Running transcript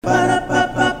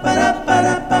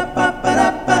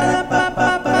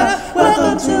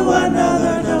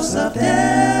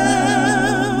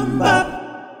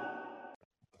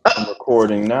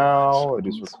now. It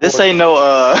is recording. This ain't no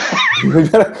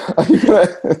Let's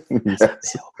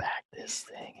peel back this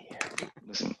thing here.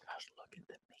 Listen. Look at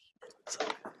the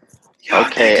meat.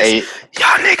 Okay,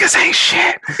 Y'all niggas ain't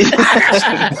shit.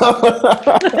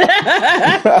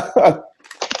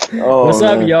 Oh, What's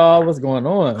up, man. y'all? What's going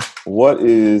on? What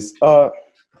is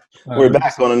we're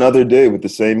back on another day with the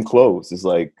same clothes. It's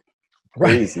like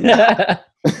crazy.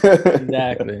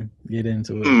 Exactly. Get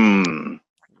into it.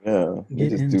 Yeah. We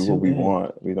just do what we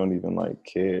want. We don't even like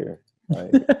care.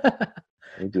 Like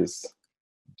we just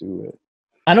do it.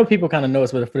 I know people kind of know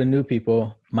us, but for the new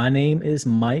people, my name is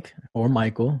Mike or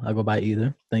Michael. I go by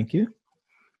either. Thank you.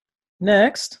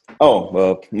 Next.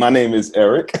 Oh, my name is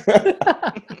Eric.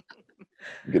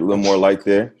 Get a little more light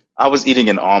there. I was eating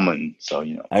an almond, so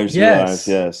you know. I just realized,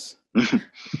 yes.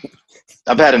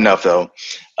 I've had enough though.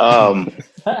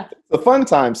 It's a fun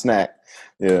time snack.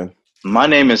 Yeah. My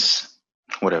name is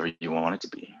whatever you want it to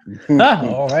be.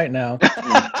 All right now.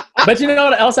 But you know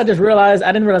what else I just realized?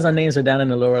 I didn't realize our names are down in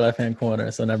the lower left-hand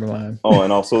corner, so never mind. Oh,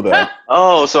 and also that.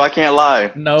 Oh, so I can't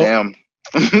lie. No. Damn.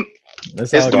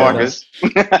 It's It's DeMarcus.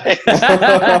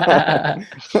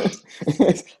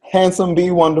 Handsome,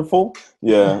 be wonderful.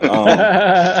 Yeah.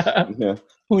 Yeah.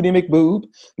 Hootie McBoob.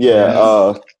 Yeah.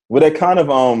 Well, that kind of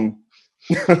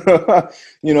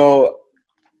you know,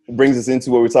 brings us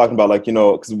into what we're talking about. Like, you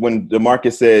know, because when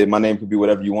DeMarcus said my name could be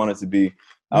whatever you want it to be,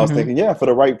 I was thinking, yeah, for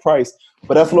the right price.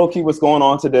 But that's low key what's going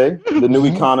on today. The new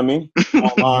economy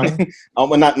online.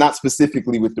 Well, not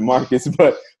specifically with DeMarcus,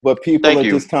 but people Thank are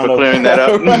you just kind for of clearing that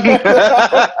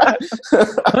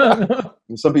up.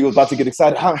 Some people about to get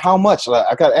excited. How much? Like,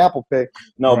 I got Apple Pay.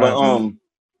 No, Right.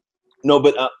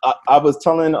 but I was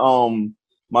telling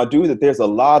my dude that there's a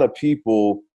lot of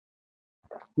people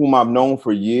whom I've known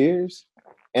for years.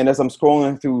 And as I'm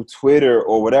scrolling through Twitter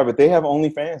or whatever, they have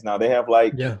OnlyFans now. They have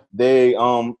like they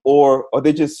or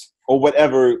they just or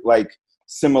whatever like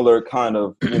similar kind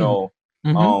of you know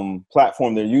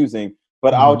platform they're using.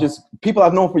 But I'll just people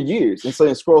I've known for years, and so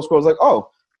and scroll like, oh,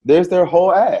 there's their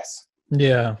whole ass.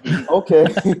 Yeah. Okay.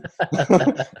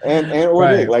 and or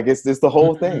Right. like it's the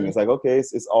whole thing. It's like okay,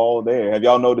 it's all there. Have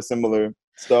y'all noticed similar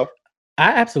stuff?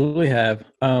 I absolutely have.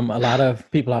 A lot of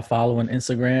people I follow on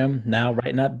Instagram now,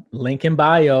 right now, link in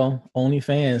bio,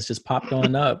 OnlyFans just popped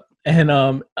on up. And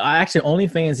I actually,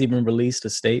 OnlyFans even released a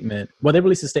statement. Well, they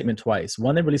released a statement twice.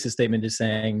 One, they released a statement just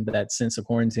saying that since the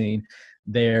quarantine,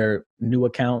 their new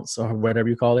accounts or whatever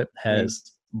you call it has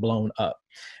blown up.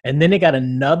 And then they got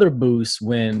another boost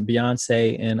when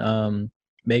Beyonce and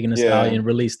Megan Thee Stallion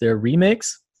released their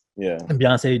remix. Yeah. And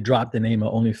Beyonce dropped the name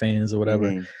of OnlyFans or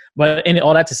whatever. But and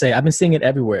all that to say, I've been seeing it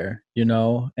everywhere, you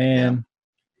know, and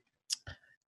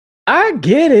I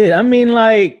get it. I mean,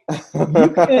 like,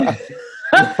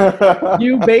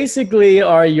 you basically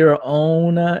are your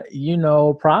own, you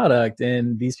know, product,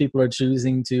 and these people are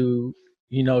choosing to,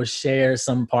 you know, share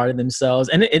some part of themselves,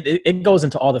 and it goes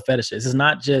into all the fetishes. It's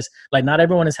not just like not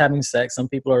everyone is having sex. Some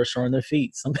people are showing their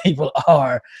feet. Some people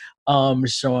are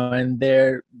showing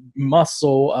their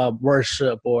muscle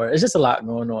worship, or it's just a lot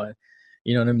going on.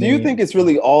 You know what I mean? Do you think it's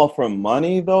really all from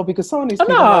money though? Because some of these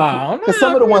people, because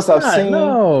some of the ones I've seen,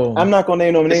 I'm not gonna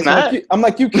name no names. I'm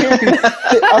like, you can't be.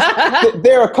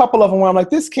 There are a couple of them where I'm like,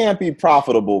 this can't be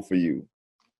profitable for you.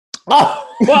 Oh,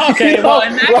 well, okay. You know, well,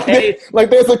 in that case,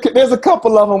 like there's a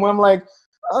couple of them where I'm like,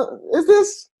 is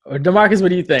this? DeMarcus, what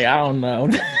do you think? I don't know.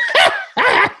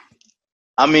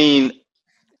 I mean,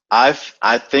 I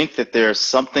think that there's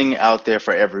something out there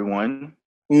for everyone.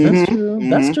 That's true.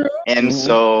 That's true. And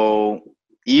so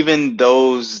even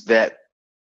those that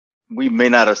we may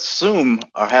not assume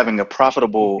are having a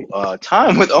profitable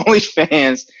time with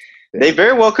OnlyFans, they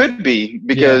very well could be,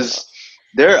 because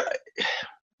they're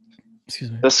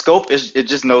the scope is, it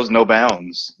just knows no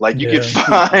bounds. Like you could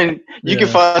find can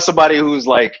find somebody who's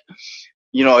like,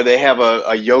 you know, they have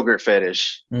a yogurt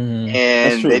fetish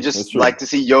and they just like to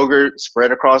see yogurt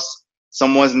spread across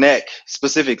someone's neck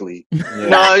specifically.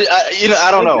 No, I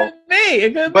don't know.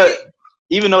 It could but be.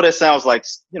 Even though that sounds like,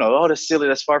 you know, oh, that's silly,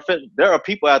 that's far-fetched, there are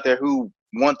people out there who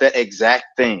want that exact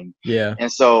thing. Yeah.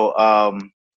 And so,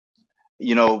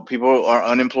 you know, people are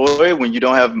unemployed when you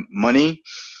don't have money.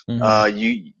 I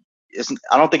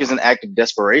don't think it's an act of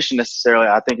desperation necessarily.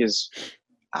 I think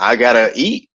I gotta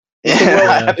eat.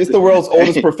 It's the world's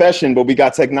oldest profession, but we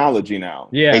got technology now.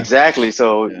 Yeah, exactly.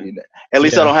 So at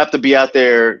least I don't have to be out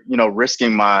there, you know,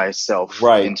 risking myself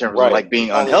in terms of like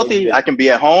being unhealthy. I can be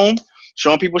at home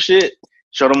showing people shit,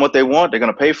 show them what they want. They're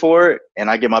going to pay for it, and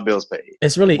I get my bills paid.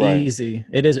 It's really easy.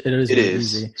 It is really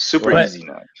easy. Super easy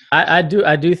now. I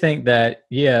do think that,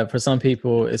 yeah, for some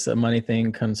people it's a money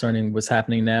thing concerning what's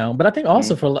happening now. But I think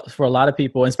also for a lot of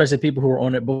people, especially people who were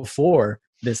on it before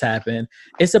this happened,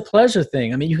 it's a pleasure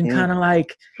thing. I mean, you can kind of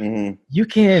like, you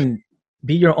can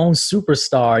be your own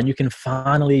superstar and you can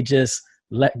finally just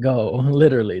let go,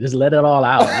 literally, just let it all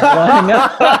out.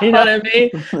 You know what I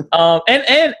mean?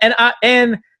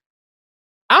 And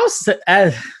I'll say,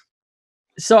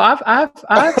 so I've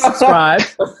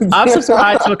subscribed. I've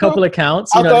subscribed to a couple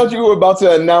accounts. I thought you were about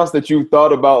to announce that you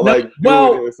thought about I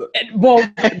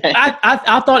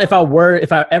thought if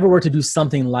I ever were to do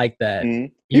something like that,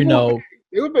 you know,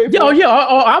 it would be I'll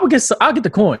get the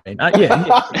coin. Yeah,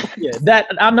 that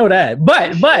I know that.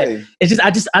 But it's just I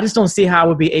just don't see how I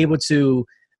would be able to,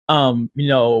 you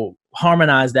know,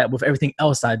 harmonize that with everything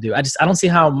else I do. I don't see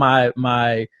how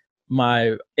my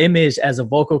image as a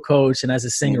vocal coach and as a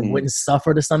singer wouldn't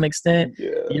suffer to some extent. Yeah.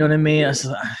 You know what I mean? I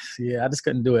just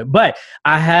couldn't do it. But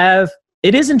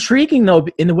it is intriguing though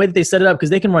in the way that they set it up, because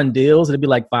they can run deals. It'd be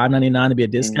like $5.99 to be a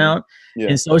discount.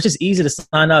 And so it's just easy to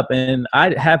sign up. And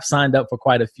I have signed up for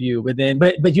quite a few, but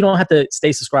you don't have to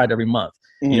stay subscribed every month.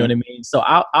 You know what I mean? So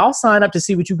I'll sign up to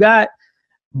see what you got.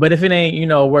 But if it ain't, you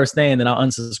know, worth staying, then I'll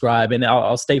unsubscribe and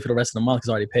I'll stay for the rest of the month because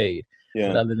it's already paid. Yeah.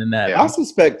 But other than that, I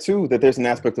suspect too that there's an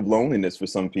aspect of loneliness for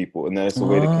some people, and that it's a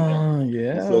way to connect.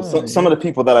 Yeah. So some of the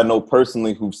people that I know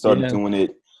personally who've started doing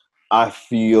it, I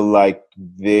feel like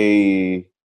they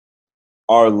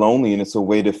are lonely, and it's a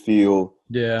way to feel.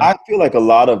 Yeah. I feel like a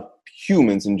lot of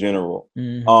humans in general,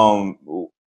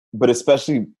 but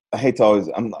especially I hate to always.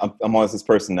 I'm always this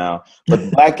person now, but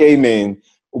Black gay men.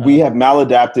 We have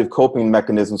maladaptive coping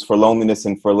mechanisms for loneliness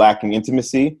and for lacking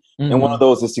intimacy. And one of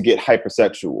those is to get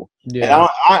hypersexual. Yeah. And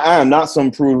I am not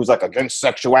some prude who's like against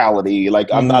sexuality. Like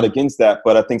I'm not against that.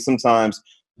 But I think sometimes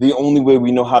the only way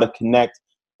we know how to connect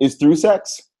is through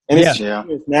sex. And it's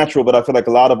natural, but I feel like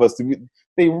a lot of us,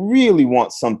 they really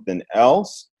want something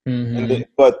else.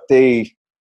 But the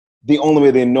only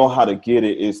way they know how to get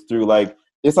it is through like,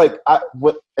 it's like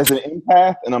as an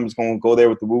empath, and I'm just going to go there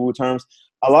with the woo-woo terms.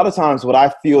 A lot of times what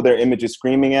I feel their image is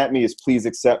screaming at me is, please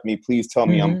accept me. Please tell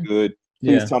me I'm good.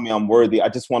 Please tell me I'm worthy. I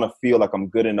just want to feel like I'm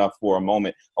good enough for a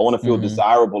moment. I want to feel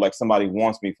desirable, like somebody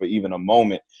wants me for even a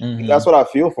moment. That's what I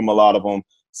feel from a lot of them.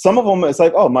 Some of them, it's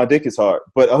like, oh, my dick is hard.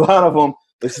 But a lot of them,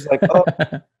 it's just like, oh,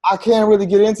 I can't really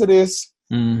get into this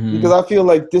because I feel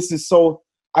like this is so,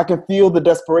 I can feel the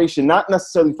desperation, not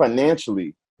necessarily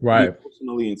financially, right?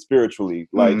 Emotionally and spiritually.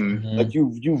 Like, like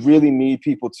you really need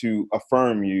people to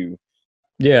affirm you.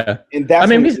 Yeah. And that's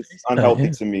it's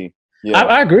unhealthy to me. Yeah.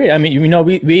 I agree. I mean, you know,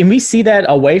 we see that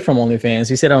away from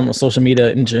OnlyFans. We see that on social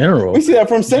media in general. We see that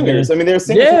from singers. I mean, there's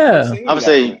singers. Yeah. I would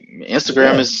say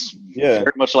Instagram is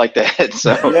very much like that.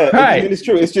 So it's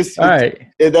true. It's just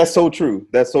that's so true.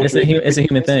 That's so true. It's a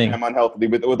human thing. Unhealthy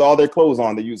with all their clothes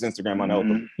on, they use Instagram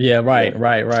unhealthily. Yeah. Right.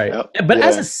 Yep. But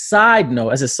as a side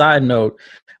note,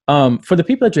 for the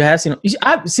people that you have seen,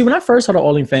 when I first heard of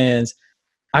OnlyFans,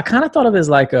 I kind of thought of it as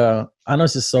like I know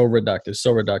this is so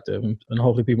reductive, and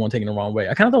hopefully people won't take it the wrong way.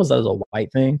 I kind of thought it was a white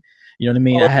thing. You know what I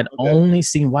mean? I had only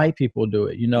seen white people do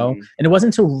it, you know? And it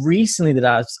wasn't until recently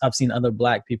that I've seen other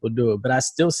Black people do it, but I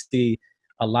still see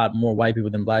a lot more white people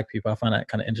than Black people. I find that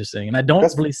kind of interesting. And I don't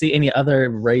really see any other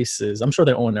races. I'm sure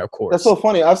they're on there, of course. That's so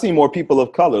funny. I've seen more people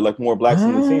of color, like more Blacks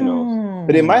and Latinos.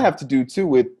 But it might have to do too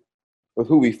with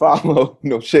who we follow.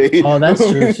 No shade. Oh, that's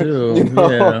true too. You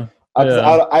know?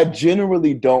 I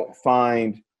generally don't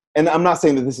find, and I'm not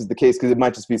saying that this is the case because it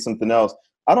might just be something else.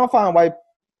 I don't find white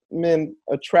men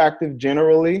attractive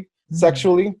generally,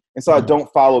 sexually, and so I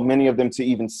don't follow many of them to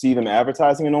even see them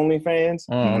advertising in OnlyFans.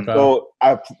 So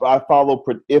I follow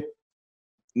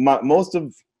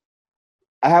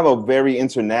I have a very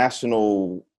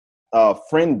international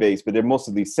friend base, but they're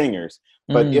mostly singers.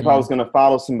 But if I was going to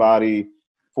follow somebody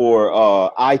for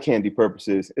eye candy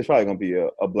purposes, it's probably gonna be a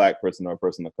Black person or a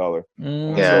person of color.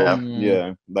 Like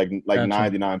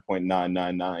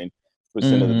 99.999%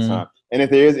 of the time. And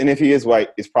if he is white,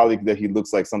 it's probably that he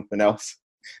looks like something else.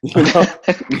 You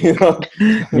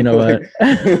know what?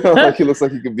 Like he looks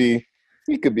like he could be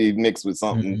mixed with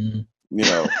something. You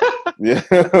know.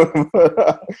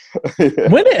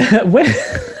 When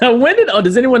did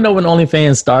does anyone know when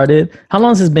OnlyFans started? How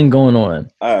long has this been going on?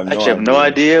 I have no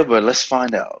idea, but let's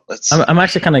find out. I'm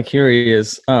actually kind of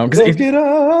curious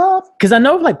because I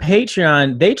know like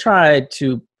Patreon, they tried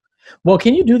to. Well,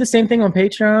 can you do the same thing on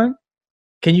Patreon?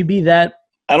 Can you be that?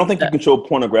 I don't think you can show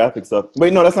pornographic stuff.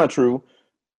 Wait, no, that's not true.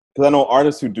 Because I know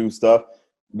artists who do stuff,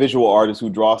 visual artists who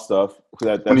draw stuff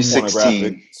that's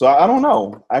pornographic. So I don't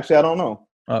know. Actually, I don't know.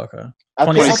 Oh, okay.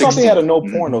 I thought they had a no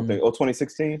porno Mm-hmm. thing.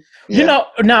 2016. Yeah. You know,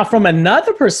 now from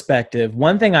another perspective,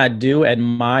 one thing I do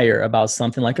admire about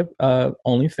something like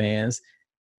OnlyFans,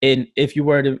 and if you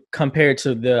were to compare it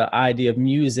to the idea of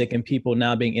music and people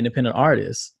now being independent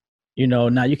artists, you know,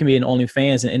 now you can be an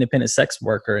OnlyFans, an independent sex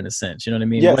worker in a sense. You know what I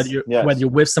mean? Yes, Whether you're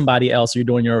with somebody else, or you're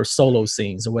doing your solo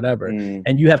scenes or whatever,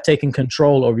 and you have taken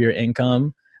control over your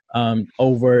income,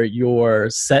 over your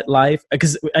set life.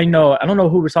 Because I don't know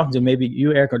who we're talking to. Maybe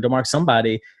you, Eric, or DeMarc.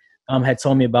 Somebody had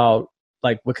told me about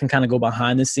like what can kind of go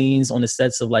behind the scenes on the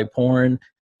sets of like porn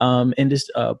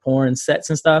sets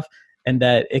and stuff, and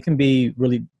that it can be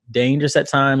really dangerous at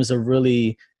times, or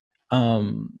really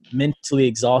mentally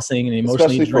exhausting and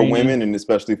emotionally especially draining. for women and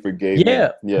especially for gay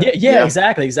men. Yeah,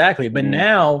 exactly. But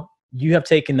now you have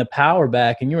taken the power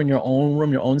back, and you're in your own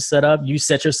room, your own setup. You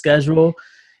set your schedule,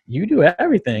 you do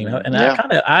everything, and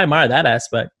I admire that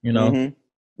aspect. You know.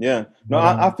 Yeah. No,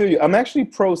 I feel you. I'm actually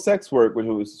pro sex work, which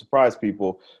would surprise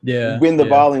people. Yeah. When the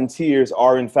volunteers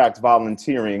are in fact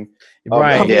volunteering,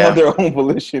 right? Of their own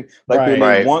volition, like when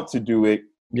they want to do it.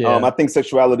 Yeah. I think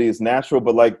sexuality is natural,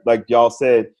 but like y'all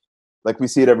said, like we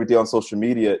see it every day on social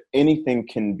media, anything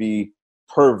can be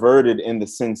perverted in the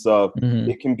sense of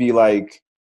it can be like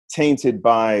tainted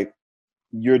by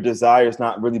your desires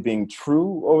not really being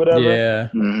true or whatever. Yeah.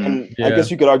 And I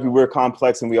guess you could argue we're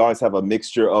complex and we always have a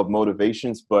mixture of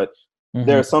motivations, but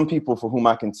there are some people for whom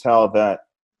I can tell that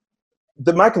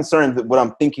my concern, that what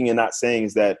I'm thinking and not saying,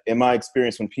 is that in my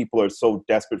experience, when people are so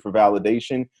desperate for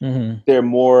validation, they're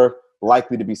more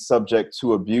likely to be subject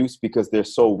to abuse because they're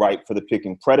so ripe for the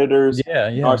picking. Predators,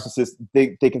 narcissists,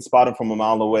 they can spot them from a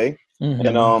mile away.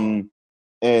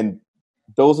 And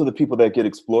those are the people that get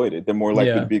exploited. They're more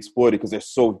likely to be exploited because they're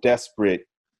so desperate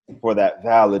for that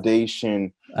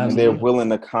validation. And they're willing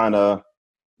to kind of,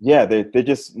 they're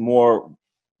just more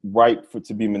ripe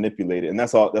to be manipulated. And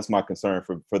that's my concern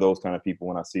for those kind of people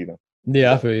when I see them.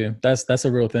 Yeah, I feel you. That's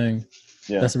a real thing.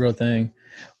 Yeah. That's a real thing.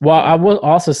 Well, I will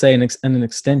also say in an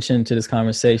extension to this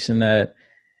conversation that,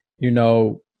 you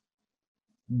know,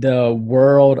 the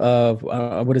world of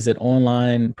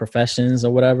online professions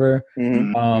or whatever,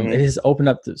 it has opened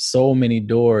up so many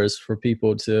doors for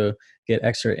people to get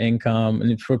extra income.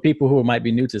 And for people who might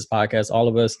be new to this podcast, all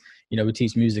of us, you know, we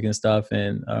teach music and stuff,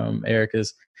 and Eric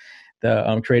is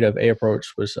the creator of A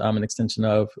Approach, which I'm an extension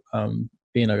of,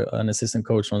 being an assistant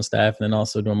coach on staff, and then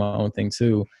also doing my own thing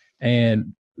too.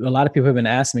 And a lot of people have been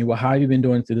asking me, well, how have you been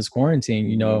doing through this quarantine?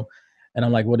 You know, and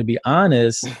I'm like, well, to be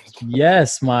honest,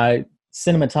 yes, my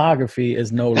cinematography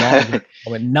is no longer,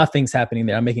 nothing's happening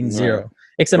there. I'm making zero,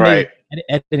 except maybe an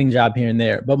editing job here and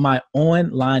there. But my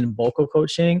online vocal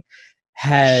coaching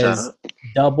has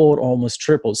doubled, almost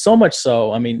tripled. So much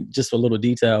so, I mean, just a little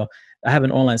detail, I have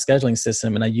an online scheduling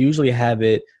system, and I usually have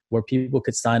it where people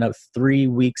could sign up 3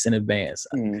 weeks in advance.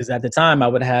 Because at the time I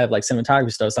would have like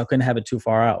cinematography stuff, so I couldn't have it too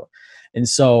far out. And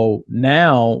so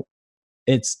now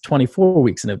it's 24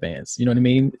 weeks in advance. You know what I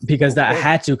mean? Because I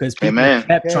had to, because people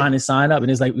kept trying to sign up,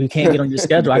 and it's like, we can't get on your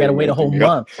schedule. I got to wait a whole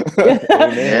month.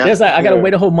 It's like, I got to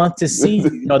wait a whole month to see,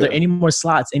 you know, are there any more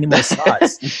slots?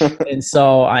 And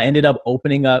so I ended up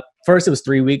opening up. First it was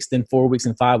 3 weeks, then 4 weeks,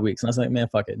 and 5 weeks. And I was like, man,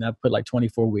 fuck it. And I put like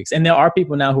 24 weeks. And there are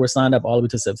people now who are signed up all the way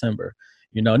to September.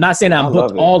 You know, not saying I'm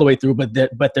booked all the way through, but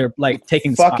they're like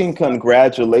taking fucking spots.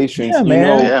 Congratulations. Yeah,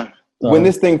 man. When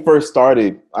this thing first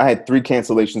started, I had 3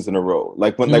 cancellations in a row.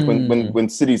 Like when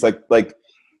cities like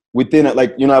within it,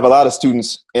 like, you know, I have a lot of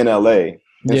students in LA.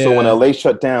 And so when LA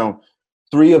shut down,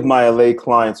 3 of my LA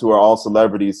clients who are all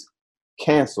celebrities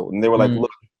canceled. And they were like,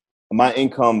 look, my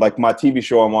income, like my TV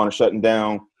show I'm on is shutting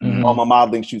down. All my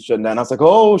modeling shoots shutting down. I was like,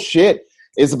 oh shit,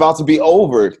 it's about to be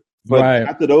over. But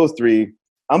after those 3,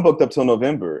 I'm booked up till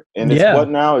November. And it's what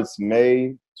now? It's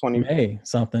May 20. May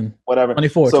something. Whatever.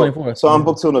 24. So I'm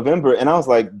booked till November. And I was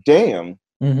like, damn.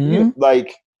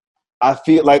 Like, I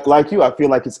feel like you, I feel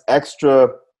like it's extra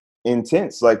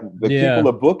intense. Like the people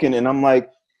are booking, and I'm like,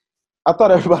 I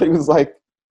thought everybody was like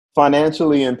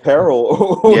financially in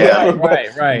peril.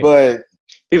 Right. But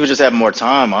people just have more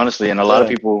time, honestly. And a lot of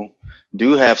people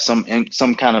do have some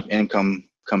kind of income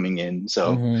coming in.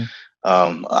 So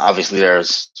obviously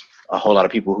there's a whole lot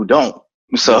of people who don't.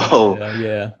 So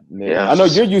I know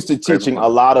you're used to teaching a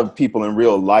lot of people in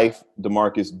real life,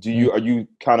 DeMarcus. Are you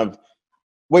kind of,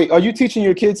 are you teaching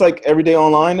your kids like every day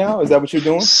online now? Is that what you're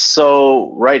doing?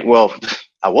 So, well,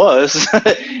 I was,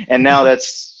 and now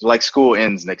that's like school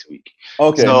ends next week.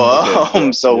 Okay.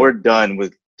 So we're done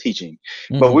with teaching,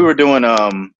 but we were doing,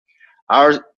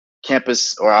 our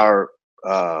campus or our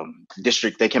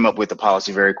district, they came up with a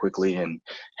policy very quickly and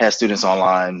had students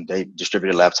online. They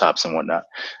distributed laptops and whatnot.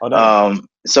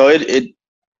 So it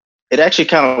it actually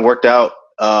kind of worked out,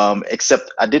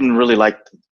 except I didn't really like,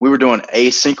 we were doing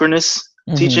asynchronous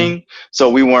teaching. So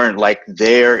we weren't like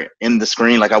there in the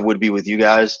screen like I would be with you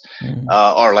guys,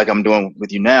 or like I'm doing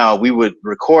with you now. We would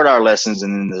record our lessons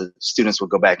and then the students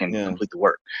would go back and complete the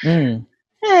work. You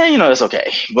know, that's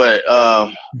okay. But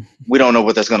we don't know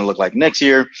what that's going to look like next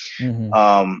year.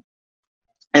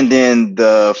 And then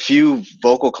the few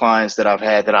vocal clients that I've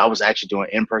had that I was actually doing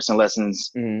in-person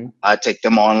lessons, I take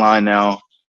them online now.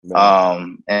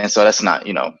 And so that's not,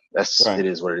 you know, that's, it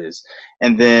is what it is.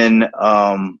 And then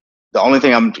the only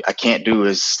thing I can't do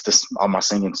is this, all my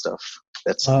singing stuff.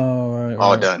 That's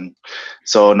all done.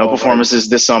 So no performances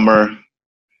this summer.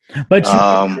 But you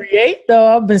can create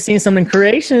though. I've been seeing some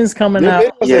creations coming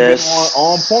out. Yes,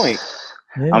 on point.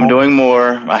 Yeah. I'm doing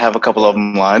more. I have a couple of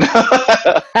them lined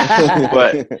up.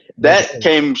 But that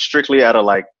came strictly out of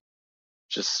like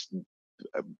just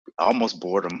almost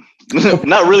boredom.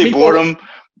 Not really boredom,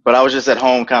 but I was just at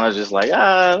home kind of just like,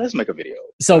 let's make a video.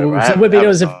 So what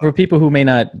videos for people who may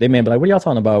not, they may be like, what are y'all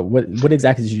talking about? What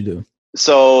exactly did you do?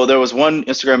 So there was one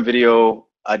Instagram video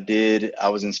I did. I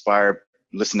was inspired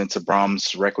listening to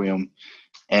Brahms' Requiem,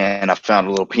 and I found a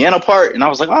little piano part, and I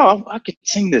was like, oh, I could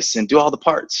sing this and do all the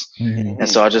parts. And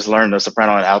so I just learned the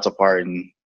soprano and alto part and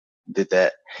did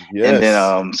that. And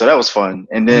then, so that was fun.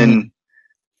 And then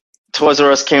Toys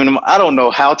R Us came to I don't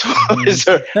know how Toys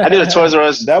R I did a Toys R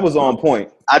Us. That was on point.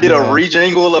 I did a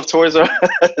rejingle of Toys R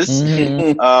Us.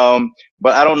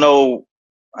 But I don't know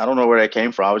where that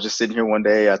came from. I was just sitting here one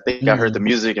day. I think I heard the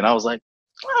music and I was like,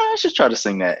 I should try to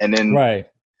sing that. And then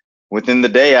within the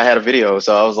day I had a video.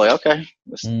 So I was like, okay,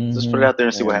 let's put it out there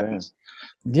and see what happens.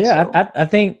 Yeah, so. I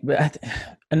think,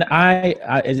 and I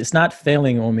it's not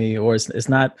failing on me, or it's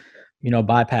not, you know,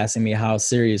 bypassing me how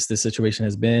serious this situation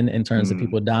has been in terms of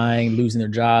people dying, losing their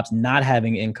jobs, not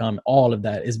having income. All of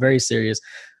that is very serious.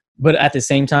 But at the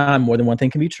same time, more than one thing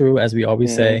can be true, as we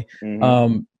always say.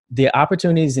 The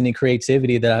opportunities and the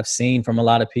creativity that I've seen from a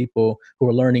lot of people who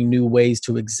are learning new ways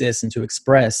to exist and to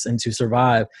express and to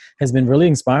survive has been really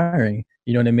inspiring.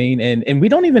 You know what I mean? And we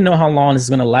don't even know how long this is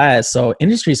going to last. So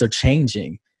industries are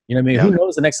changing. You know what I mean? Who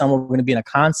knows the next time we're going to be in a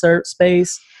concert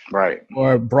space,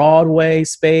 or Broadway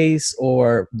space,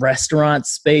 or restaurant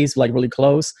space, like really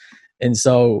close. And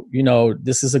so, you know,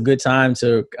 this is a good time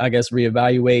to, I guess,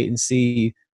 reevaluate and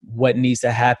see what needs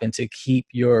to happen to keep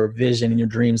your vision and your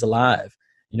dreams alive.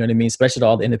 You know what I mean? Especially to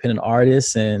all the independent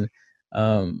artists and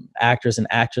actors and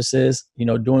actresses, you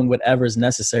know, doing whatever is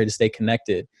necessary to stay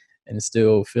connected and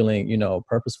still feeling, you know,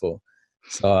 purposeful.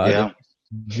 So I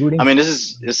mean,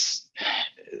 this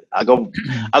I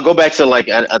go back to like,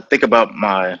 I think about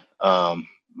my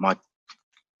my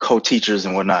co-teachers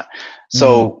and whatnot.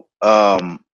 So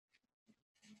I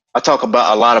talk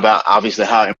about a lot about obviously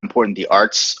how important the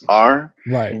arts are.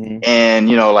 And,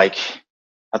 you know, like,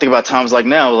 I think about times like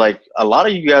now, like a lot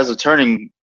of you guys are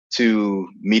turning to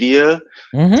media,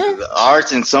 to the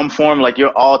arts in some form, like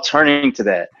you're all turning to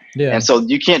that. And so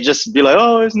you can't just be like,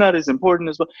 oh, it's not as important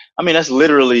as well. I mean, that's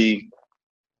literally,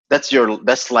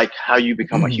 that's like how you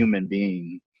become a human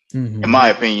being. In my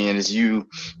opinion, is you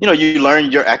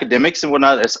learn your academics and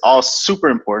whatnot. It's all super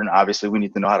important. Obviously, we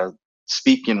need to know how to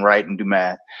speak and write and do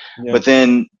math. But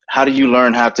then how do you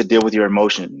learn how to deal with your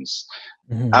emotions?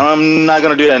 I'm not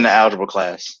going to do that in the algebra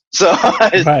class. So,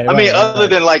 I mean, other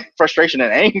than like frustration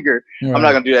and anger, I'm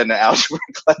not going to do that in the algebra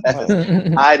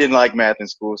class. I didn't like math in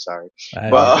school. Sorry.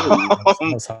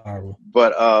 That's horrible.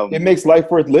 But it makes life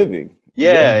worth living.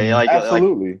 Like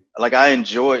absolutely. Like I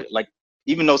enjoy, like,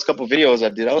 even those couple videos I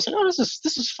did, I was like, oh, this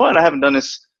is fun. I haven't done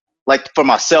this like for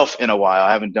myself in a while.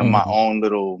 I haven't done my own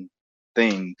little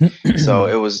thing. So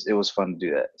it was fun to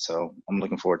do that. So I'm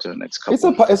looking forward to the next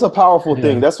couple. It's a powerful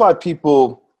thing. That's why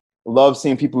people love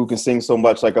seeing people who can sing so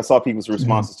much. Like I saw people's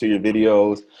responses to your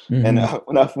videos, and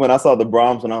when I saw the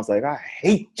Brahms, and I was like, I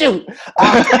hate you.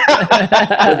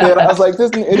 But then I was like,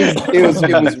 it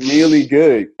was really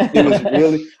good. It was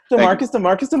really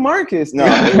DeMarcus. No,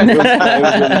 it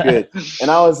was really good.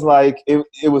 And I was like,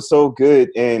 it was so good.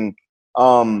 And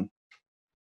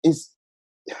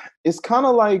it's kind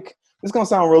of like, it's gonna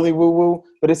sound really woo-woo,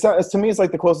 but it's to me, it's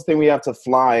like the closest thing we have to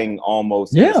flying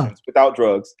almost, without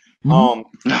drugs.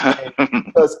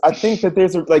 Because I think that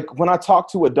there's like, when I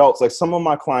talk to adults, like some of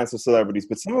my clients are celebrities,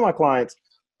 but some of my clients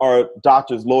are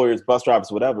doctors, lawyers, bus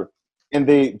drivers, whatever, and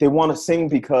they want to sing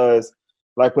because,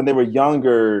 like, when they were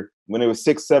younger, when they were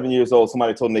 6, 7 years old,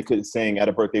 somebody told them they couldn't sing at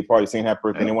a birthday party, sing happy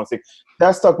birthday, and they want to sing.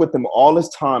 That stuck with them all this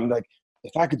time. Like,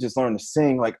 if I could just learn to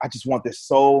sing, like, I just want this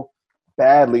so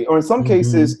badly. Or in some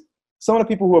cases, some of the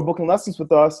people who are booking lessons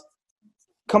with us,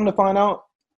 come to find out,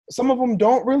 some of them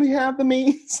don't really have the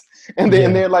means, and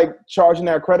they're like charging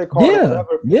their credit card or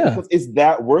whatever. Because it's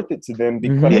that worth it to them,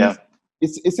 because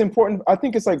it's important. I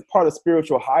think it's like part of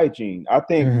spiritual hygiene. I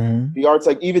think the arts,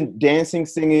 like even dancing,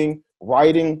 singing,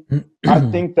 writing, I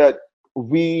think that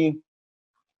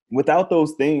without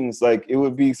those things, like it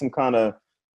would be some kind of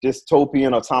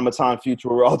dystopian automaton future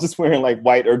where we're all just wearing like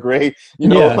white or gray,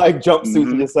 like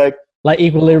jumpsuits, and just like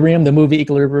Equilibrium, the movie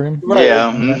Equilibrium. Right.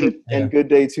 And Good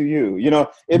Day to You.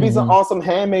 It'd be some awesome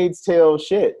Handmaid's Tale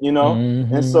shit,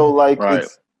 And so like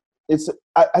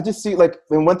I just see, like,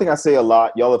 and one thing I say a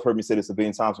lot, y'all have heard me say this a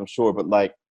billion times, I'm sure, but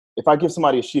like if I give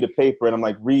somebody a sheet of paper and I'm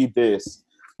like, read this,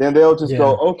 then they'll just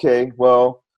go, okay,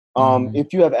 well,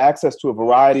 if you have access to a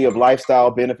variety of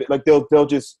lifestyle benefit, like they'll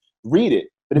just read it.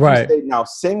 But if you say, now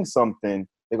sing something,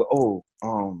 they go,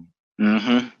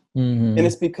 and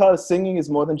it's because singing is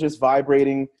more than just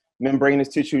vibrating membranous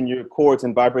tissue in your cords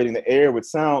and vibrating the air with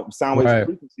sound waves and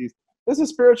frequencies. There's a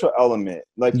spiritual element.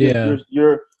 Like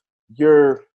you're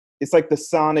it's like the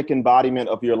sonic embodiment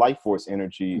of your life force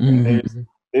energy. And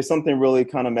there's something really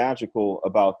kind of magical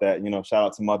about that. Shout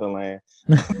out to Motherland.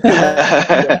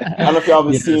 I don't know if y'all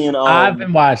been seeing. I've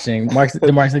been watching. Mark, have you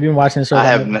been watching the show? I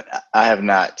have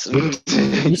not.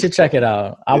 You should check it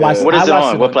out. What is it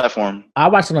on? What platform? I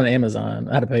watched it on Amazon.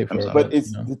 I had to pay for it. But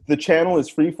the channel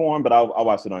is freeform, but I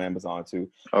watched it on Amazon too.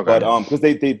 Okay. But because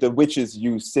the witches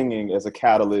use singing as a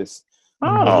catalyst.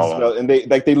 Oh. And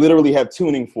they literally have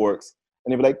tuning forks,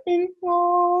 and they be like, bing,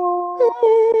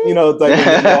 and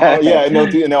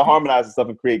they'll harmonize and stuff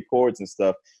and create chords and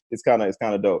stuff. It's kind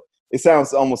of dope. It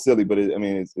sounds almost silly, but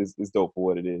it's dope for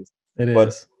what it is.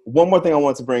 But one more thing I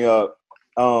want to bring up.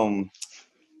 I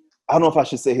don't know if I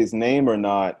should say his name or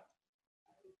not,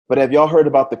 but have y'all heard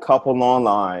about the couple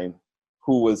online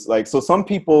who was like, so some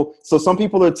people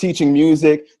are teaching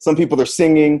music, some people are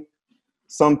singing,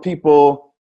 some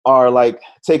people are like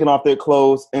taking off their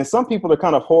clothes, and some people are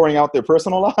kind of whoring out their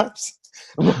personal lives.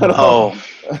 Or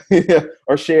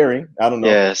sharing. I don't know.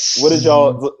 Yes. What did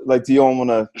y'all like? Do y'all want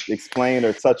to explain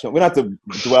or touch on? We don't have to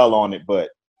dwell on it, but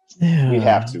we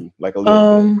have to, like, a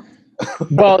little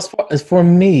bit. Well, as for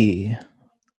me,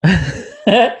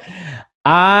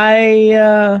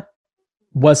 I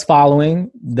was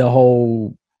following the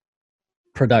whole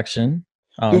production.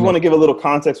 Do we want to give a little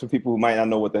context for people who might not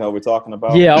know what the hell we're talking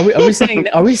about? Yeah,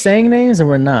 are we saying names or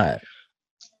we're not?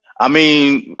 I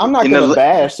mean, I'm not gonna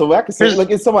bash, so I can say, like,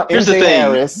 it's someone MJ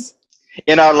Harris.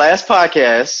 In our last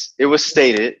podcast, it was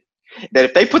stated that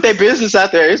if they put their business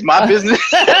out there, it's my business.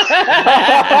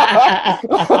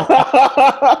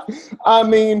 I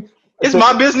mean, it's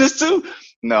my business too.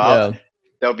 No,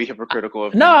 that would be hypocritical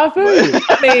of me. No, I feel you.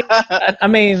 I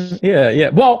mean, yeah.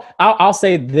 Well, I'll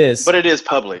say this, but it is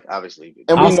public, obviously,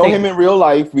 and we know him in real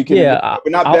life. We can. Yeah,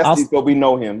 we're not besties, but we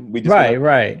know him. We just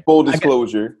right. Full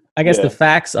disclosure. I guess the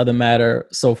facts of the matter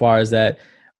so far is that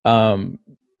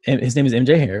his name is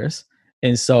MJ Harris,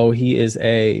 and so he is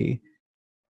I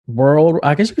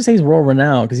guess you could say he's world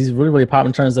renowned because he's really, really popular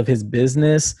in terms of his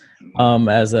business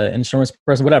as an insurance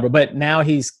person, whatever. But now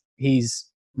he's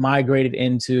migrated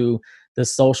into the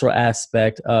social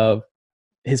aspect of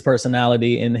his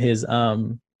personality and his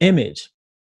image.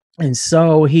 And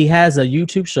so he has a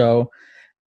YouTube show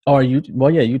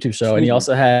YouTube show. And he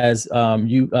also has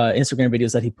Instagram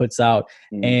videos that he puts out.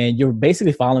 And you're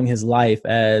basically following his life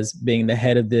as being the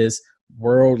head of this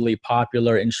worldly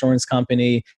popular insurance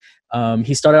company.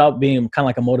 He started out being kind of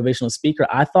like a motivational speaker.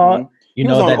 I thought, he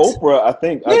was on Oprah, I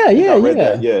think.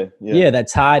 That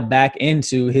tied back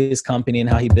into his company and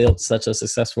how he built such a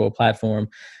successful platform.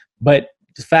 But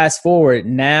fast forward,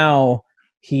 now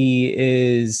he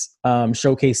is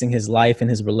showcasing his life and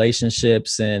his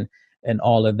relationships and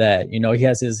all of that. He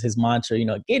has his mantra,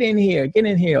 get in here,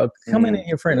 or come in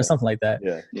here, friend, or something like that.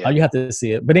 You have to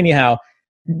see it. But anyhow,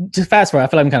 just fast forward, I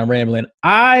feel like I'm kind of rambling.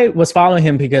 I was following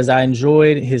him because I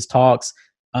enjoyed his talks.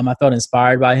 I felt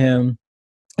inspired by him.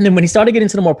 And then when he started getting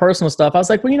into the more personal stuff, I was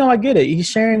like, well, I get it. He's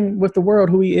sharing with the world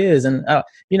who he is. And, so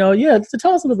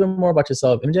tell us a little bit more about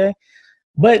yourself, MJ.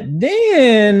 But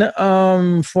then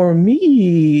for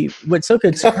me, what took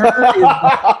a turn is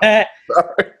that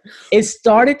it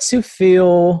started to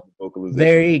feel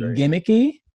very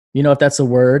gimmicky, if that's a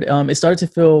word. It started to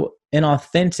feel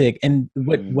inauthentic. And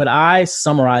what I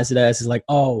summarize it as is like,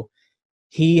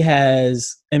 he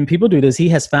has, and people do this, he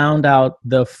has found out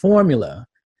the formula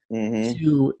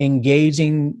to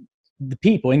engaging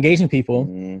people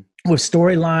with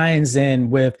storylines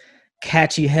and with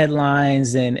catchy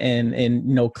headlines and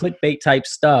clickbait type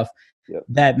stuff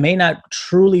that may not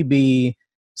truly be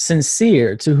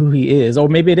sincere to who he is, or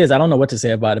maybe it is. I don't know what to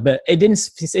say about it, but it didn't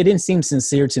seem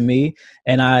sincere to me,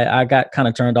 and I got kind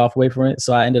of turned off away from it.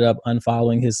 So I ended up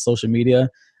unfollowing his social media.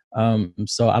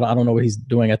 So I don't know what he's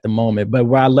doing at the moment. But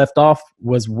where I left off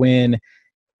was when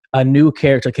a new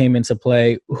character came into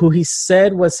play, who he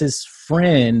said was his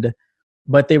friend,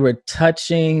 but they were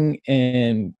touching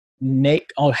and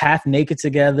half naked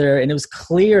together, and it was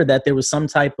clear that there was some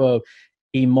type of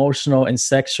emotional and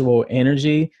sexual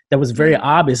energy that was very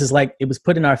obvious. It's like it was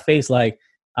put in our face, like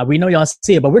we know y'all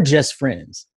see it, but we're just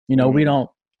friends. You know, we don't.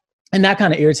 And that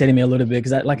kind of irritated me a little bit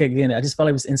because, I just felt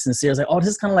like it was insincere. I was like, oh, this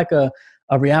is kind of like a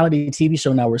reality TV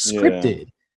show now. We're scripted.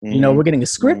 You know, we're getting a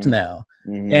script now,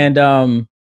 and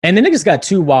then it just got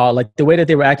too wild. Like the way that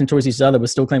they were acting towards each other, but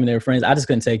still claiming they were friends. I just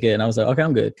couldn't take it, and I was like, okay,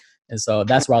 I'm good. And so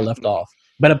that's where I left off.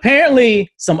 But apparently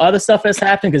some other stuff has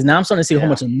happened because now I'm starting to see a whole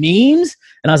bunch of memes.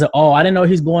 And I was like, oh, I didn't know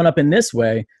he's blowing up in this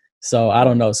way. So I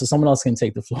don't know. So someone else can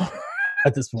take the floor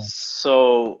at this point.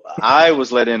 So I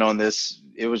was let in on this.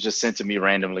 It was just sent to me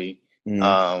randomly.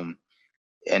 And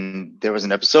there was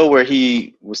an episode where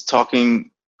he was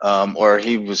talking or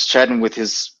he was chatting with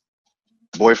his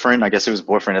boyfriend. I guess it was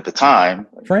boyfriend at the time.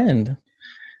 Friend.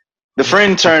 The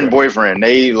friend turned boyfriend.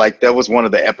 They that was one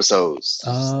of the episodes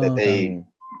that they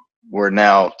were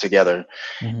now together.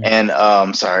 And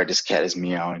sorry, this cat is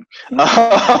meowing.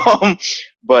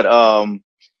 But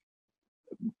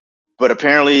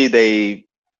apparently the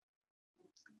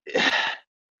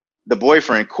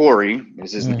boyfriend, Corey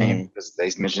is his name, because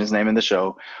they mentioned his name in the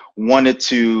show,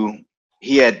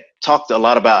 he had talked a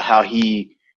lot about how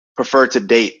he preferred to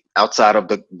date outside of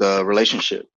the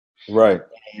relationship. Right.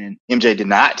 And MJ did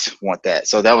not want that.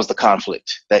 So that was the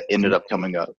conflict that ended up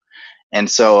coming up.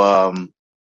 And so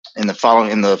in the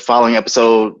following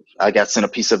episode, I got sent a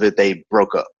piece of it. They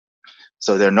broke up.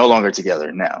 So they're no longer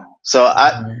together now. So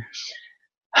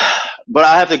but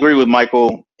I have to agree with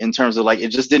Michael in terms of like, it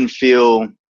just didn't feel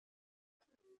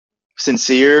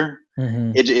sincere.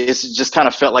 It just kind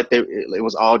of felt like it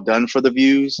was all done for the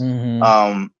views.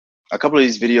 A couple of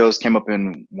these videos came up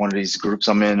in one of these groups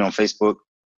I'm in on Facebook,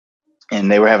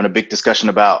 and they were having a big discussion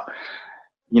about,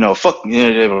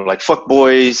 they were like fuck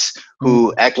boys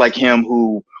who act like him,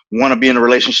 who want to be in a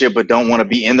relationship but don't want to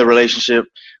be in the relationship.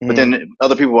 But then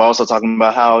other people were also talking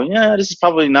about how, this is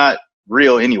probably not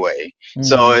real anyway.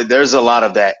 So there's a lot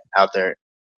of that out there,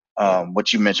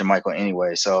 what you mentioned, Michael,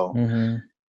 anyway. So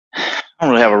I don't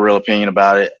really have a real opinion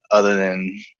about it other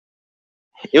than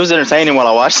it was entertaining while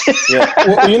I watched it.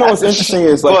 Well, you know what's interesting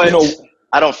is like,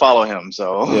 I don't follow him,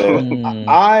 so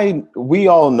we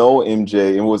all know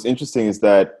MJ, and what's interesting is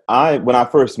that when I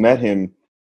first met him,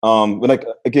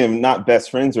 again, not best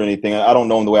friends or anything. I don't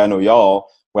know him the way I know y'all,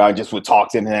 where I just would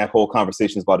talk to him and have whole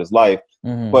conversations about his life.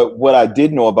 But what I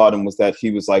did know about him was that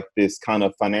he was like this kind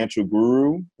of financial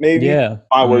guru, maybe. Yeah.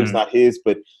 My words, not his,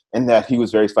 and that he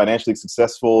was very financially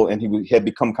successful, and he had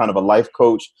become kind of a life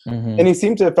coach. And he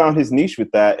seemed to have found his niche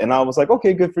with that. And I was like,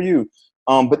 okay, good for you.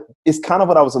 But it's kind of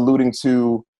what I was alluding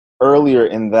to earlier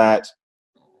in that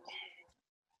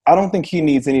I don't think he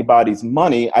needs anybody's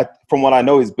money. From what I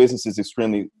know, his business is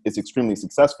extremely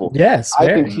successful. Yes. I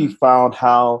think he found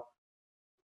how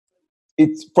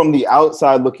it's from the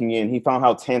outside looking in, he found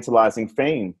how tantalizing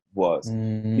fame was.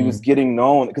 He was getting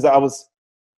known because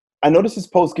I noticed his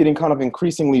posts getting kind of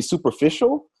increasingly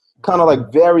superficial, kind of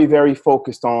like very, very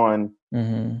focused on,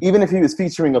 even if he was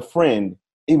featuring a friend,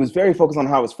 he was very focused on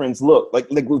how his friends look, like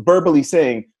verbally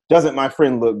saying, doesn't my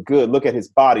friend look good? Look at his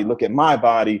body, look at my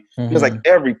body. It was like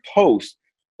every post.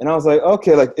 And I was like,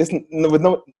 okay, like it's with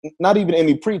not even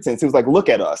any pretense. It was like, look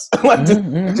at us. Like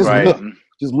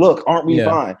just look, aren't we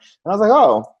fine? And I was like,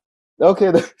 oh,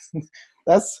 okay,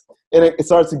 that's, and it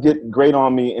starts to get great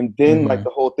on me. And then like the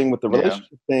whole thing with the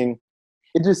relationship thing,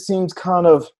 it just seems kind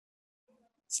of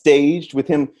staged with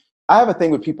him. I have a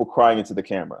thing with people crying into the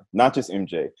camera, not just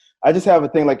MJ. I just have a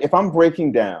thing like if I'm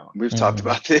breaking down. We've talked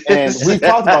about this. And we've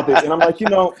talked about this. And I'm like,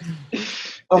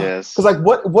 because like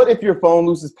what if your phone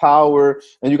loses power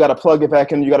and you got to plug it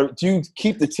back in? Do you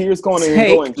keep the tears going and you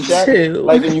go and check?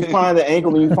 Like, and you find the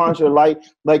angle and you find your light.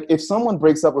 Like if someone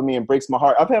breaks up with me and breaks my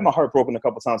heart, I've had my heart broken a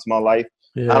couple times in my life.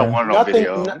 Yeah. I don't want it on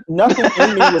video. Nothing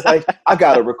in me was like, I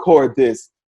got to record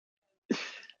this.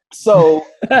 So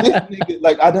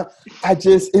like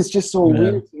it's just so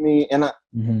weird to me, and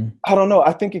I don't know.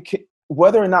 I think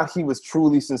whether or not he was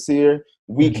truly sincere,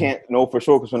 we can't know for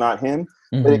sure because we're not him.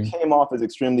 But it came off as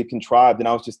extremely contrived, and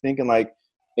I was just thinking, like,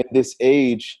 in this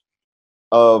age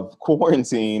of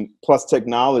quarantine plus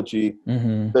technology,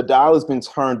 the dial has been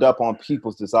turned up on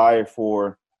people's desire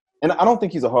for. And I don't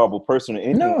think he's a horrible person or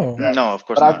anything. No, of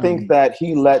course but not. I think that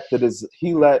he let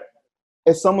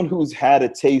as someone who's had a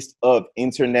taste of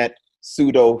internet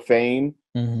pseudo fame,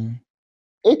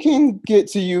 it can get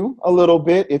to you a little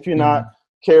bit if you're not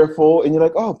careful, and you're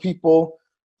like, oh, people,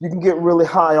 you can get really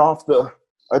high off the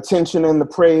attention and the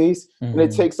praise, and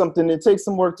it takes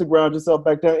some work to ground yourself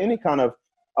back down. Any kind of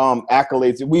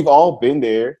accolades, we've all been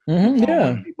there.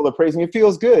 When people are praising, it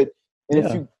feels good.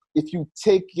 And if you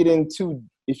take it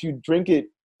if you drink it,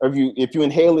 or if you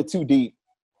inhale it too deep,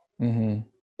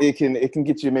 it can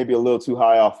get you maybe a little too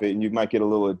high off it, and you might get a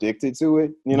little addicted to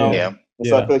it, you know?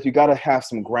 So I feel like you got to have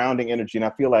some grounding energy. And I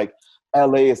feel like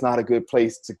LA is not a good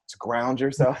place to ground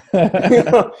yourself.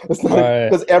 It's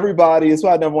not, because everybody, it's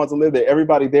why I never want to live there.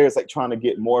 Everybody there is like trying to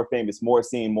get more famous, more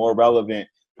seen, more relevant.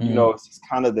 You know, it's just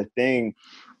kind of the thing.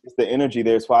 It's the energy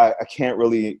there. It's why I can't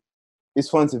really, it's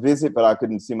fun to visit, but I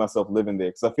couldn't see myself living there.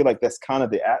 Because I feel like that's kind of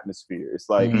the atmosphere. It's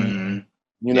like,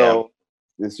 you know,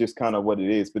 it's just kind of what it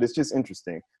is. But it's just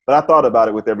interesting. But I thought about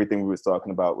it with everything we was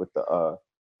talking about with the,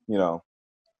 you know,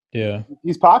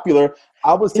 he's popular.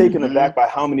 I was taken aback by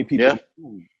how many people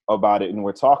knew about it and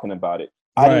were talking about it.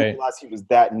 I didn't realize he was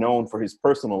that known for his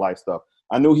personal life stuff.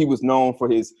 I knew he was known for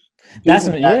his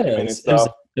acumen and stuff.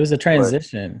 It was a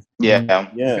transition.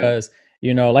 But, because,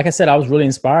 you know, like I said, I was really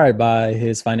inspired by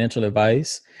his financial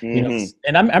advice. You know,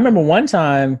 and I remember one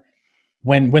time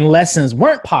when lessons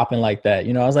weren't popping like that,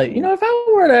 you know, I was like, you know, if I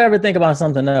were to ever think about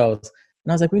something else,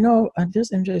 and I was like, you know, I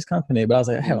just MJ's company, but I was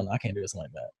like, hell no, I can't do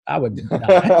something like that. I would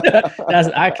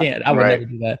I can't. I would never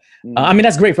do that. I mean,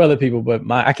 that's great for other people, but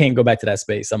I can't go back to that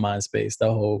space, a mind space,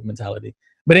 the whole mentality.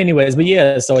 But anyways,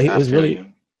 so it was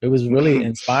really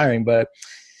inspiring. But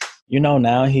you know,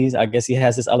 now I guess he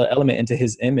has this other element into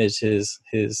his image, his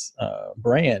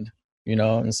brand, you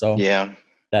know, and so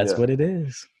that's what it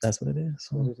is. That's what it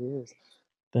is.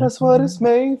 That's what it's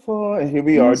made for. And here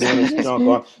we are doing this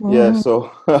junk on.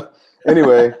 So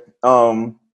anyway,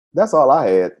 that's all I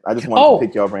had. I just wanted to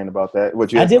pick your brain about that.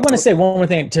 I did want to say one more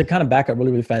thing to kind of back up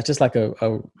really, really fast, just like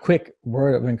a quick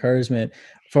word of encouragement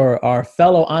for our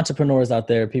fellow entrepreneurs out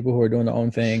there, people who are doing their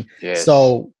own thing.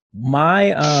 So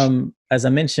my, as I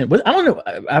mentioned, I don't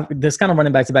know, this kind of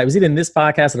running back to back. It was either in this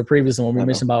podcast or the previous one we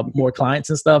mentioned about more clients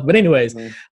and stuff. But anyways,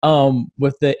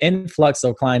 with the influx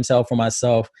of clientele for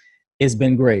myself, it's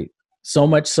been great. So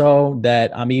much so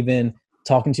that I'm even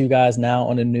talking to you guys now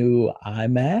on a new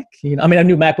iMac. You know, I mean, a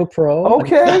new MacBook Pro.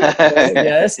 Okay.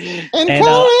 Yes.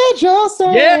 Encourage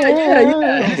yourself.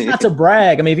 Yeah. It's not to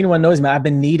brag. I mean, if anyone knows me,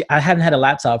 I hadn't had a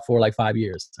laptop for like 5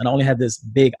 years, and I only had this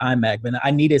big iMac, but I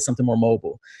needed something more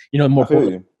mobile. You know, more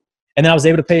portable. And then I was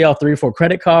able to pay off 3 or 4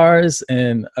 credit cards.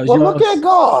 And look at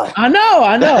God. I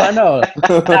know. Now,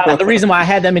 the reason why I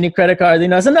had that many credit cards, you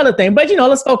know, it's another thing. But you know,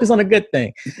 let's focus on a good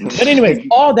thing. But anyways,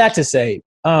 all that to say,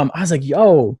 I was like,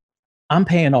 yo, I'm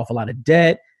paying off a lot of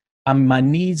debt. My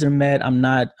needs are met. I'm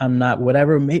not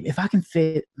whatever. Maybe if I can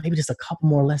fit maybe just a couple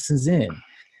more lessons in.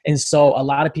 And so a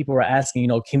lot of people were asking, you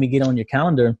know, can we get on your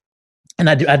calendar? And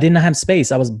I did not have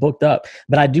space. I was booked up,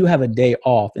 but I do have a day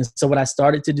off. And so what I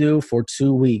started to do for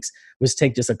 2 weeks was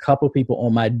take just a couple people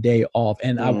on my day off,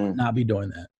 and I would not be doing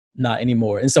that, not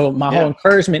anymore. And so my whole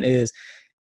encouragement is,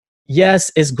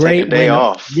 yes, it's great. Take a day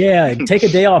off. Yeah, take a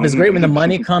day off. It's great when the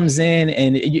money comes in,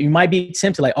 and you might be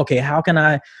tempted like, okay, how can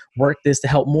I work this to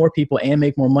help more people and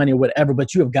make more money or whatever?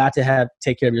 But you have got to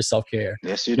take care of your self-care.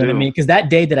 Yes, you know do. what I mean? Because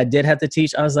that day that I did have to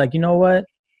teach, I was like, you know what?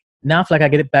 Now I feel like I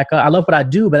get it back up. I love what I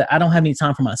do, but I don't have any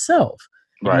time for myself.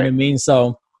 You know what I mean?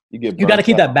 So you got to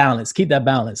keep that balance. Keep that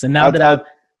balance. And now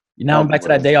I'm back to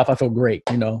that day off, I feel great,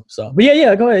 you know. So, but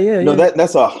yeah, go ahead. Yeah, no,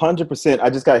 that's 100%. I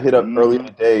just got hit up earlier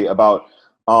today about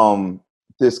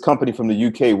this company from the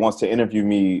UK wants to interview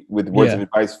me with words of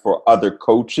advice for other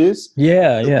coaches.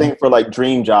 Yeah. Thing for like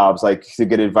dream jobs, like to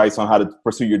get advice on how to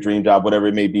pursue your dream job, whatever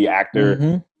it may be,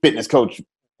 actor, fitness coach,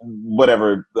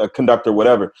 whatever, conductor,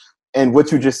 whatever. And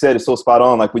what you just said is so spot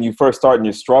on. Like when you first start and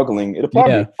you're struggling, it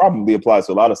probably applies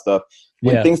to a lot of stuff.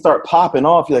 When things start popping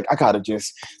off, you're like, I got to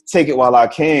just take it while I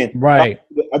can. Right.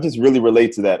 I just really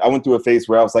relate to that. I went through a phase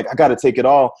where I was like, I got to take it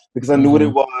all because I knew what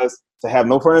it was to have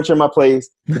no furniture in my place,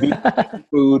 to be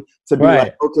food, to be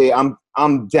like, okay,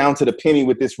 I'm down to the penny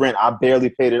with this rent. I barely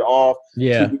paid it off.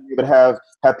 Yeah. To be able to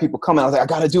have people come in. I was like, I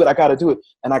got to do it.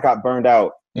 And I got burned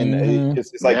out. And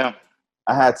it's like,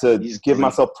 I had to give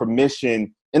myself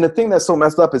permission. And the thing that's so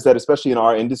messed up is that, especially in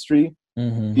our industry,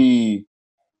 it's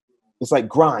like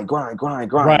grind.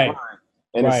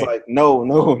 And it's like, no.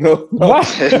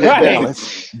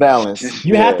 Balance.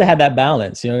 You have to have that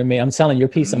balance. You know what I mean? I'm telling you, your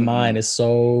peace of mind is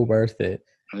so worth it.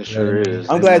 It sure is.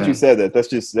 I'm glad you said that.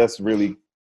 That's really.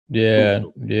 Yeah.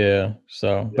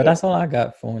 So, but that's all I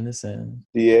got for this end.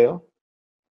 DL?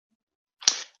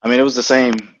 I mean, it was the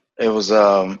same it was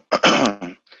in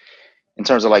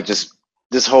terms of like just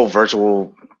this whole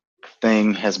virtual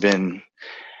thing has been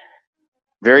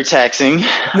very taxing.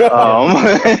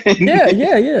 Yeah.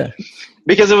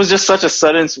 Because it was just such a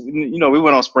sudden, we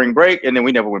went on spring break and then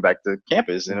we never went back to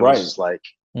campus, and it was just like,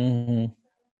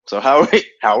 so how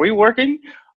are we working?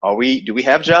 Do we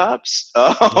have jobs?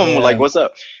 Like, what's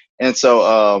up? And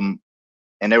so,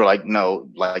 and they were like, no,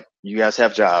 like, you guys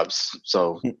have jobs,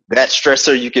 so that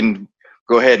stressor you can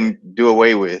go ahead and do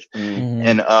away with.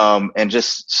 And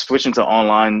just switching to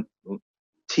online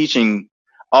teaching,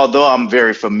 although I'm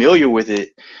very familiar with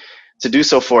it, to do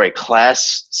so for a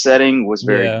class setting was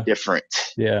very different.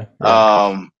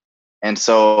 And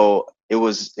so it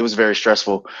was very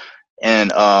stressful.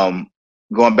 And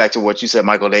going back to what you said,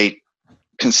 Michael, they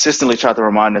consistently try to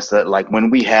remind us that, like, when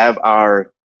we have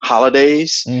our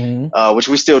holidays, which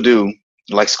we still do,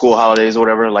 like school holidays or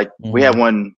whatever, like we had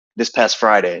one this past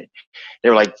Friday. They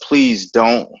were like, please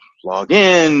don't log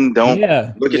in, don't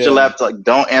look at your laptop, like,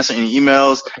 don't answer any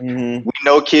emails. We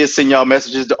know kids send y'all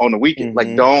messages on the weekend,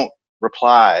 like, don't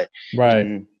reply.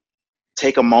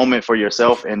 Take a moment for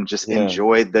yourself and just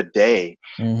enjoy the day.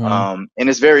 And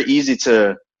it's very easy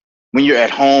to, when you're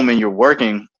at home and you're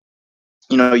working,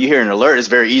 you hear an alert, it's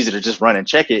very easy to just run and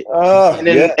check it. And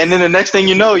then the next thing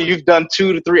you know, you've done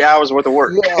 2 to 3 hours worth of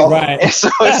work. And so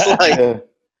it's like,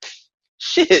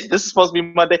 shit, this is supposed to be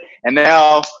my day. And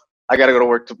now I got to go to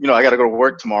work. I got to go to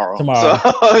work tomorrow. So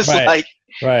it's like,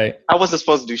 I wasn't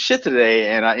supposed to do shit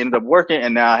today, and I ended up working,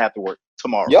 and now I have to work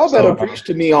tomorrow. Y'all better preach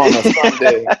to me on a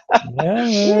Sunday.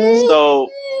 So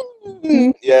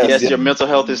yes, your mental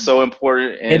health is so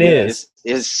important. And it is.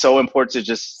 It's so important to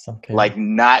just like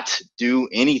not do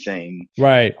anything.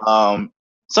 Some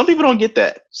people don't get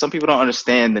that. Some people don't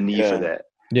understand the need for that.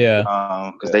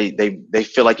 Because they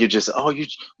feel like you're just,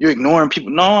 you're ignoring people.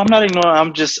 No, I'm not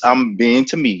ignoring. I'm being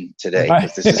to me today,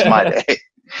 because this is my day.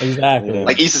 Exactly.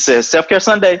 Like Issa says, self-care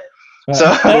Sunday.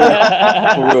 So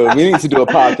for real, we need to do a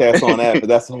podcast on that, but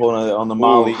that's the whole on the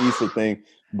Molly Issa thing.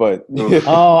 But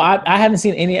I haven't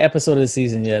seen any episode of the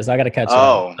season yet, so I got to catch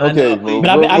up. Okay. But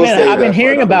I've been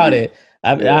hearing about it.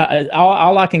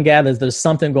 All I can gather is there's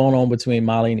something going on between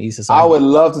Molly and Issa. So I would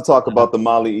love to talk about the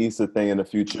Molly Issa thing in the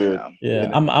future.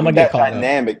 I'm gonna get caught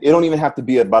dynamic. It don't even have to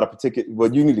be about a particular.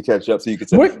 Well, you need to catch up so you can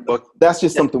say. But that's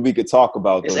just something we could talk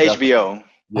about. It's HBO.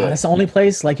 That's the only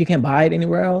place, like, you can't buy it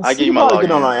anywhere else. I give you my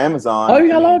login on Amazon. Oh, you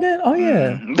got logged in? Oh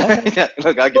yeah.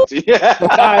 Look, I give it to you. All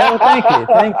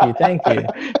right, thank you.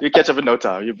 You catch up in no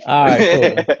time. All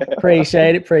right, cool.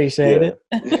 Appreciate it.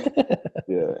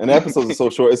 And the episodes are so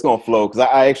short, it's gonna flow, because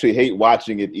I actually hate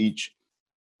watching it each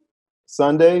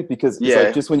Sunday, because it's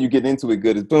like, just when you get into it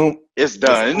good, it's boom, it's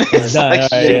done. It's done. Like,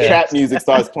 trap music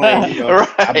starts playing.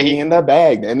 I'll be in the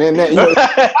bag, and then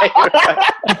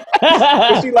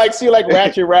she like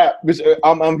ratchet rap, which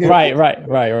I'm here. Right.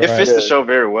 It fits the show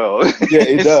very well. Yeah,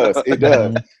 it does. It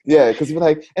does. Yeah, because you're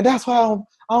like, and that's why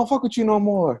I don't fuck with you no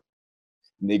more.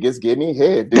 Niggas give me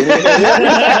head, dude. And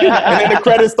then the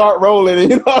credits start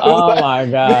rolling. My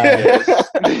god!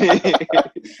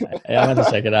 I'm gonna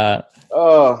check it out.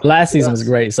 Last season was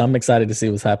great, so I'm excited to see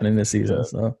what's happening this season.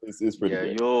 So it's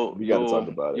pretty good. We got to talk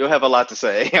about it. You'll have a lot to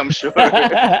say, I'm sure.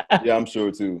 Yeah, I'm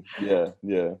sure too. Yeah.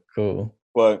 Cool.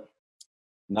 But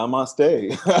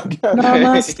namaste.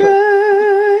 Namaste.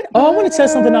 I want to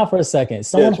test something out for a second.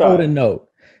 Someone hold a note.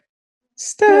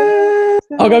 Stay.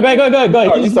 Oh, go. All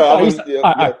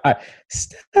right.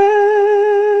 Stay.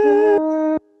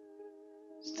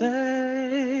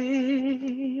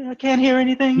 I can't hear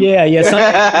anything. Yeah. What's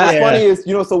funny is,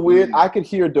 so weird. I could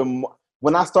hear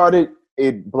when I started.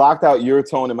 It blocked out your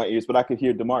tone in my ears, but I could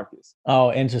hear DeMarcus.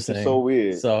 Oh, interesting. It's so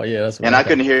weird. So that's and I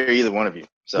couldn't hear either one of you.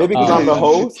 So maybe because I'm the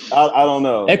host. I don't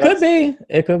know. It could be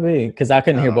because I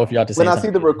couldn't hear both of y'all at the same time. When I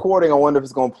see the recording, I wonder if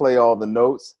it's going to play all the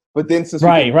notes. But then since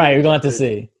we're going to have to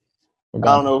see. I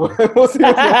don't know. We'll see.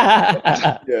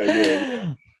 Yeah.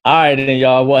 All right, then,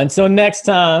 y'all. Well, until next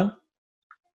time.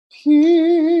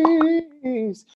 Peace.